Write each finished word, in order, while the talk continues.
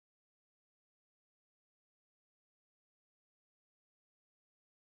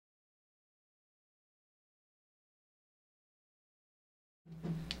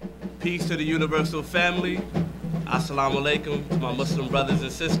Peace to the universal family. Assalamu alaikum to my Muslim brothers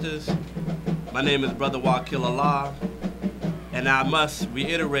and sisters. My name is Brother Wakeel Allah, and I must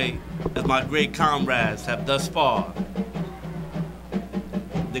reiterate, as my great comrades have thus far,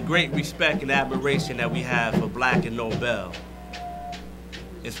 the great respect and admiration that we have for Black and Nobel.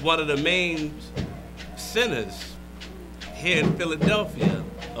 It's one of the main centers here in Philadelphia,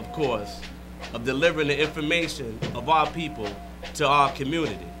 of course, of delivering the information of our people to our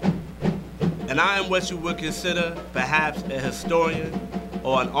community. And I am what you would consider perhaps a historian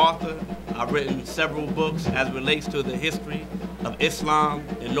or an author. I've written several books as it relates to the history of Islam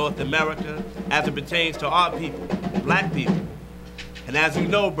in North America as it pertains to our people, Black people. And as you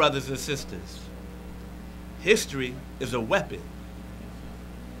know, brothers and sisters, history is a weapon.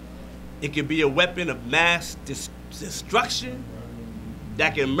 It can be a weapon of mass destruction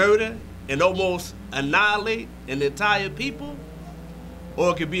that can murder and almost annihilate an entire people,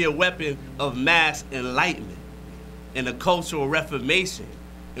 or it could be a weapon of mass enlightenment and a cultural reformation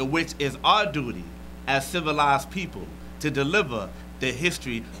in which is our duty as civilized people to deliver the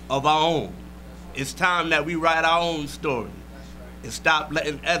history of our own. It's time that we write our own story and stop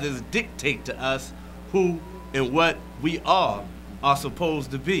letting others dictate to us who and what we are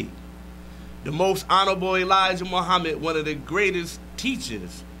supposed to be. The most honorable Elijah Muhammad, one of the greatest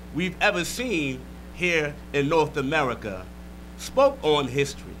teachers we've ever seen here in North America, spoke on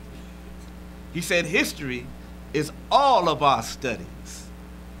history. He said history is all of our studies.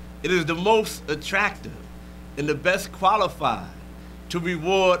 It is the most attractive and the best qualified to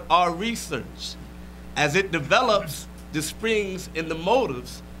reward our research as it develops the springs and the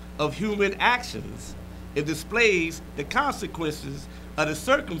motives of human actions. It displays the consequences of the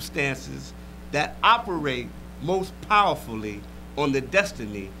circumstances that operate most powerfully on the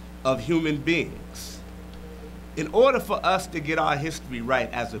destiny of human beings. In order for us to get our history right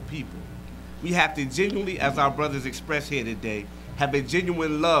as a people, we have to genuinely, as our brothers express here today, have a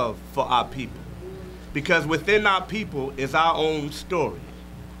genuine love for our people. Because within our people is our own story.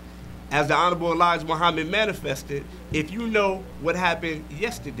 As the Honorable Elijah Muhammad manifested, if you know what happened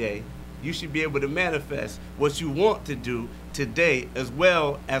yesterday, you should be able to manifest what you want to do today, as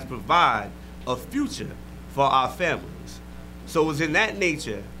well as provide a future for our families. So it's in that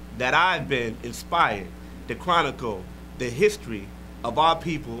nature that I've been inspired to chronicle the history of our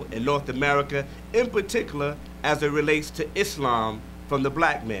people in North America, in particular as it relates to Islam from the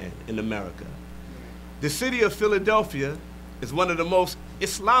Black man in America. The city of Philadelphia is one of the most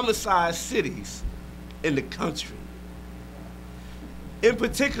Islamicized cities in the country. In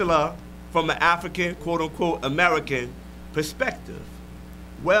particular, from an African, quote-unquote, American perspective.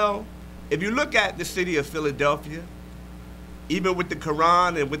 Well, if you look at the city of Philadelphia, even with the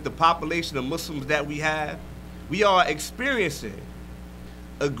Quran and with the population of Muslims that we have, we are experiencing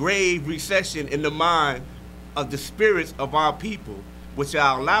a grave recession in the mind of the spirits of our people, which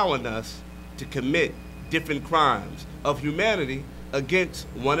are allowing us to commit different crimes of humanity against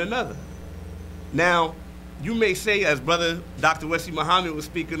one another. Now, you may say, as Brother Dr. Wesley Muhammad was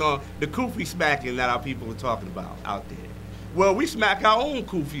speaking on, the kufi smacking that our people are talking about out there. Well, we smack our own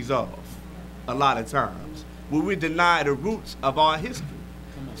kufis off a lot of times, where we deny the roots of our history.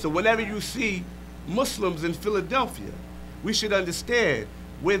 So whenever you see Muslims in Philadelphia, we should understand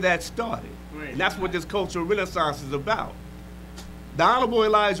where that started. And that's what this cultural renaissance is about. The Honorable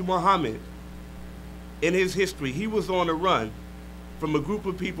Elijah Muhammad, in his history, he was on a run from a group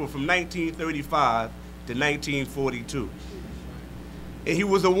of people from 1935 to 1942. And he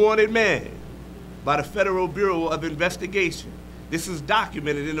was a wanted man by the Federal Bureau of Investigation. This is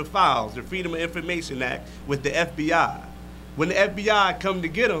documented in the files, the Freedom of Information Act with the FBI. When the FBI come to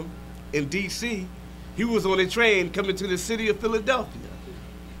get him in DC, he was on a train coming to the city of Philadelphia.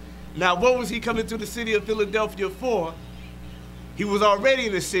 Now, what was he coming to the city of Philadelphia for? He was already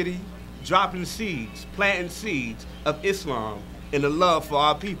in the city dropping seeds, planting seeds of Islam and the love for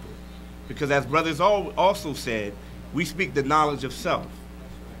our people. Because as brothers also said, we speak the knowledge of self.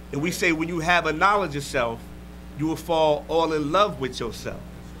 And we say when you have a knowledge of self, you will fall all in love with yourself.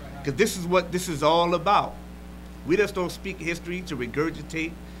 Because this is what this is all about. We just don't speak history to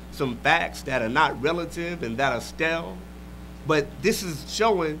regurgitate some facts that are not relative and that are stale. But this is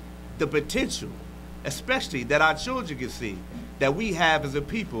showing the potential, especially that our children can see, that we have as a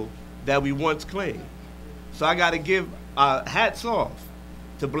people that we once claimed. So I got to give hats off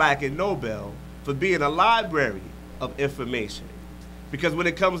to Black and Nobel for being a library of information. Because when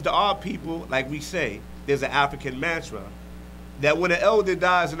it comes to our people, like we say, there's an African mantra that when an elder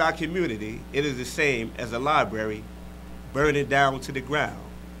dies in our community, it is the same as a library burning down to the ground.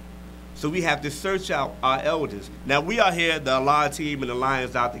 So we have to search out our elders. Now we are here, the Allah team and the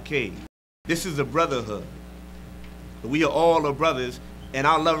Lions Out the Cave. This is a brotherhood. We are all a brothers, and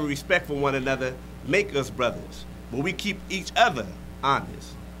our love and respect for one another make us brothers. But we keep each other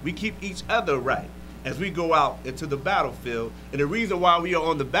honest. We keep each other right as we go out into the battlefield. And the reason why we are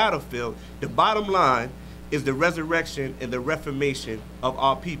on the battlefield, the bottom line is the resurrection and the reformation of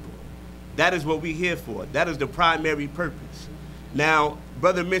our people. That is what we're here for. That is the primary purpose. Now,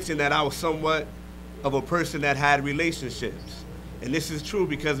 brother mentioned that I was somewhat of a person that had relationships. And this is true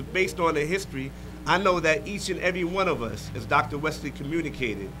because based on the history, I know that each and every one of us, as Dr. Wesley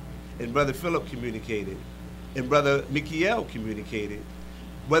communicated, and Brother Philip communicated, and Brother Wakeel communicated,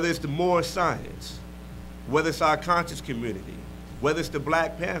 whether it's the Moore Science, whether it's our conscious community, whether it's the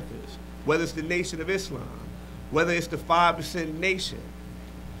Black Panthers, whether it's the Nation of Islam, whether it's the 5% Nation,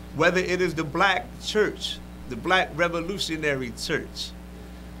 whether it is the Black Church, the Black Revolutionary Church,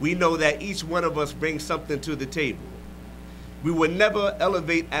 we know that each one of us brings something to the table. We will never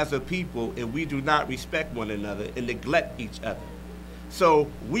elevate as a people if we do not respect one another and neglect each other. So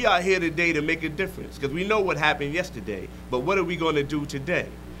we are here today to make a difference because we know what happened yesterday, but what are we going to do today?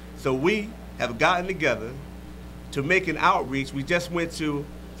 So we have gotten together to make an outreach. We just went to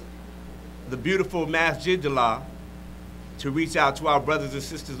the beautiful Masjid to reach out to our brothers and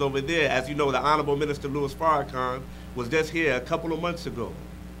sisters over there. As you know, the Honorable Minister Louis Farrakhan was just here a couple of months ago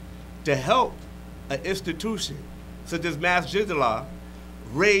to help an institution such as Masjid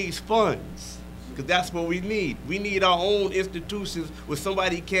raise funds, because that's what we need. We need our own institutions where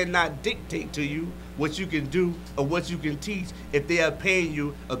somebody cannot dictate to you what you can do or what you can teach if they are paying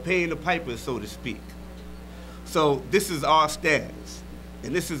you or paying the piper, so to speak. So this is our stance,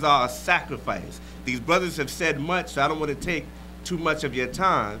 and this is our sacrifice. These brothers have said much, so I don't want to take too much of your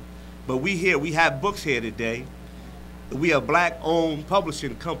time, but we have books here today. We are a Black-owned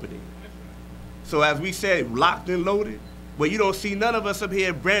publishing company. So as we said, locked and loaded, well, you don't see none of us up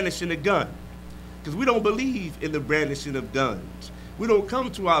here brandishing a gun, because we don't believe in the brandishing of guns. We don't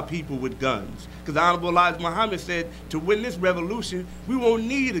come to our people with guns, because Honorable Elijah Muhammad said to win this revolution, we won't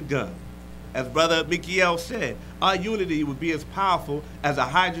need a gun. As Brother Wakeel said, our unity would be as powerful as a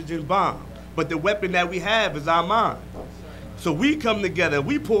hydrogen bomb, but the weapon that we have is our mind. So we come together,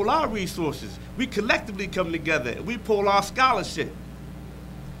 we pull our resources, we collectively come together, and we pull our scholarship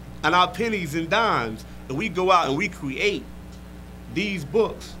and our pennies and dimes, and we go out and we create these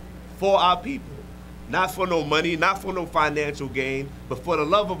books for our people. Not for no money, not for no financial gain, but for the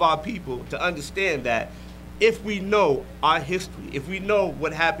love of our people to understand that if we know our history, if we know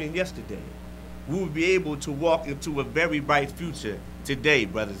what happened yesterday, we will be able to walk into a very bright future today,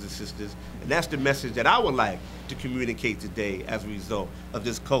 brothers and sisters. And that's the message that I would like to communicate today as a result of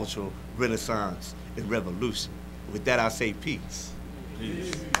this cultural renaissance and revolution. With that, I say peace.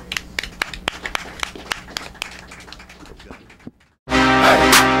 Peace.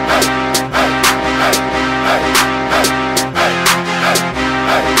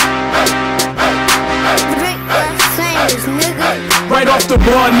 Right off the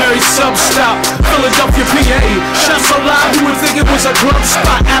Barnary sub-stop, Philadelphia, PA. Shot so loud you would think it was a club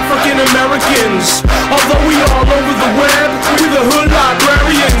spot. African Americans, although we all over the web, we the hood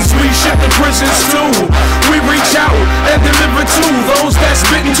librarians. We ship to prisons too. We reach out and deliver to those that's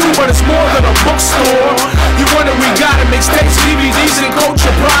bitten too, but it's more than a bookstore. You wonder we got it, mixtapes, DVDs, and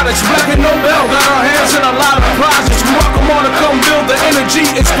culture products. Black and Nobel got our hands in a lot of prizes. We welcome on to come build the energy,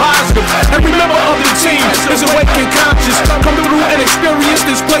 it's positive. And remember other teams is awake and conscious. Come through and experience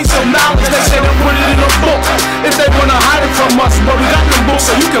this place of knowledge. They say they'll put it in a book if they wanna hide it from us, but we got them books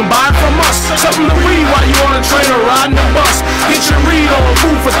so you can buy it from us. Something to read while you on a train or riding the bus. Get your read on,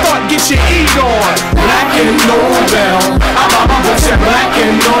 food for thought, get your eat on. Black and Nobel, my books at Black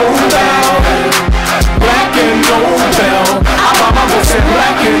and Nobel.